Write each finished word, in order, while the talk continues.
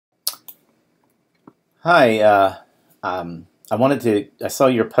Hi, I saw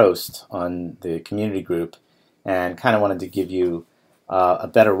your post on the community group and kind of wanted to give you a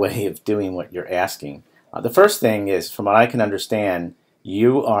better way of doing what you're asking. The first thing is, from what I can understand,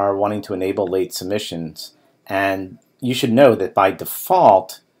 you are wanting to enable late submissions, and you should know that by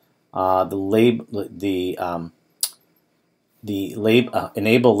default,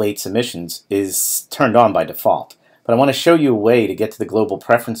 enable late submissions is turned on by default. But I want to show you a way to get to the global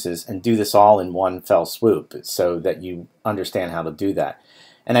preferences and do this all in one fell swoop so that you understand how to do that.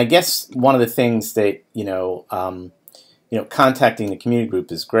 And I guess one of the things that, contacting the community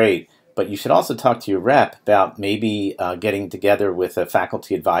group is great, but you should also talk to your rep about maybe getting together with a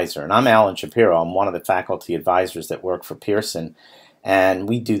faculty advisor. And I'm Alan Shapiro. I'm one of the faculty advisors that work for Pearson. And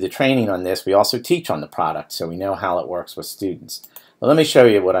we do the training on this. We also teach on the product, so we know how it works with students. But let me show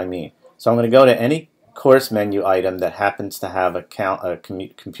you what I mean. So I'm going to go to any course menu item that happens to have a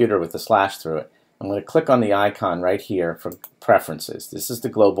computer with a slash through it. I'm going to click on the icon right here for preferences. This is the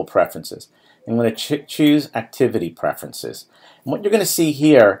global preferences. I'm going to choose activity preferences. And what you're going to see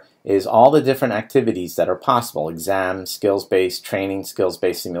here is all the different activities that are possible: exam, skills-based, training,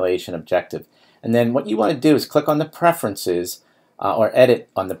 skills-based simulation, objective. And then what you want to do is click on the preferences or edit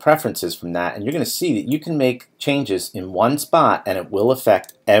on the preferences from that, and you're going to see that you can make changes in one spot and it will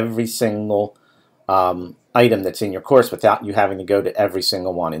affect every single item that's in your course without you having to go to every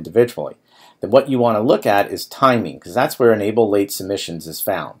single one individually. Then what you want to look at is timing, because that's where enable late submissions is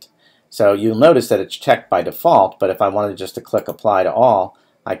found. So you'll notice that it's checked by default, but if I wanted just to click apply to all,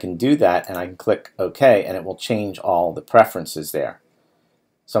 I can do that, and I can click OK, and it will change all the preferences there.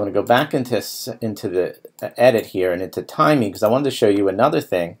 So I'm going to go back into the edit here and into timing, because I wanted to show you another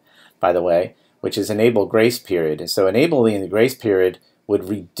thing, by the way, which is enable grace period. And so enabling the grace period would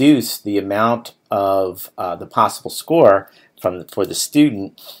reduce the amount of the possible score for the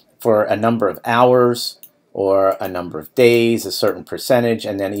student for a number of hours or a number of days, a certain percentage,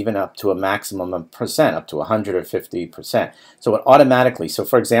 and then even up to a maximum of percent, up to 100 or 50%. So it automatically, so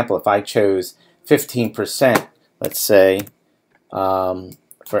for example, if I chose 15%, let's say,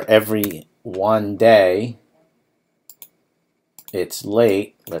 for every 1 day it's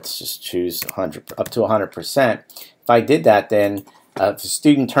late, let's just choose 100, up to 100%. If I did that, then if the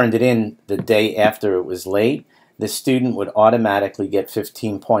student turned it in the day after it was late, the student would automatically get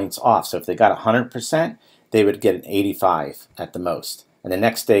 15 points off. So if they got 100%, they would get an 85 at the most. And the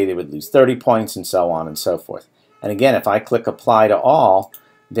next day they would lose 30 points, and so on and so forth. And again, if I click apply to all,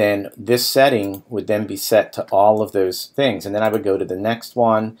 then this setting would then be set to all of those things. And then I would go to the next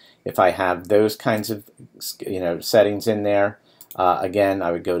one. If I have those kinds of settings in there, again,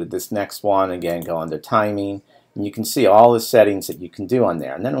 I would go to this next one, again, go under timing. And you can see all the settings that you can do on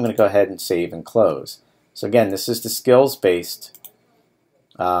there. And then I'm going to go ahead and save and close. So again, this is the skills-based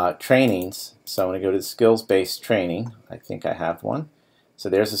trainings. So I'm going to go to the skills-based training. I think I have one. So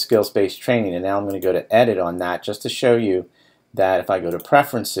there's the skills-based training. And now I'm going to go to edit on that just to show you that if I go to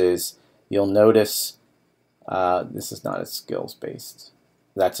preferences, you'll notice this is not a skills-based.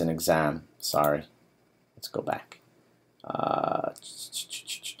 That's an exam. Sorry. Let's go back.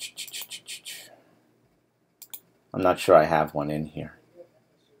 I'm not sure I have one in here.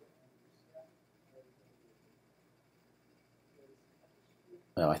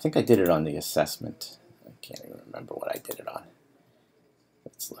 No, I think I did it on the assessment. I can't even remember what I did it on.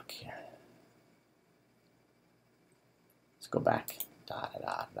 Let's look here. Let's go back.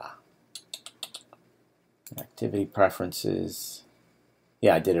 Activity preferences.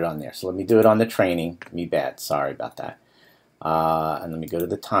 Yeah, I did it on there. So let me do it on the training. Me bad. Sorry about that. And let me go to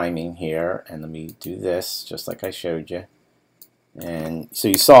the timing here, and let me do this just like I showed you. And so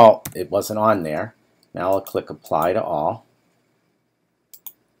you saw it wasn't on there. Now I'll click apply to all.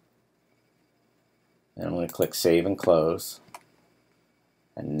 And I'm going to click save and close.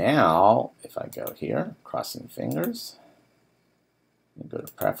 And now if I go here, crossing fingers, and go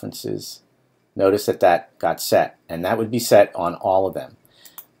to preferences, notice that that got set, and that would be set on all of them.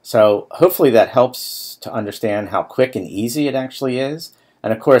 So hopefully that helps to understand how quick and easy it actually is.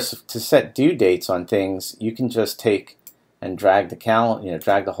 And of course, to set due dates on things, you can just take and drag the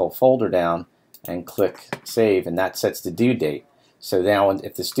drag the whole folder down and click save, and that sets the due date. So now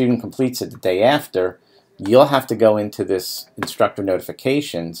if the student completes it the day after, you'll have to go into this instructor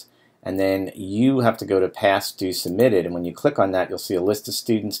notifications, and then you have to go to past due submitted, and when you click on that, you'll see a list of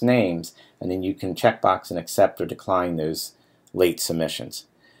students' names, and then you can checkbox and accept or decline those late submissions.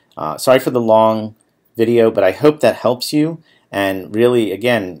 Sorry for the long video, but I hope that helps you. And really,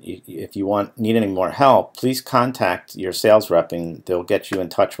 again, if you need any more help, please contact your sales rep, and they'll get you in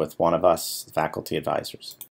touch with one of us faculty advisors.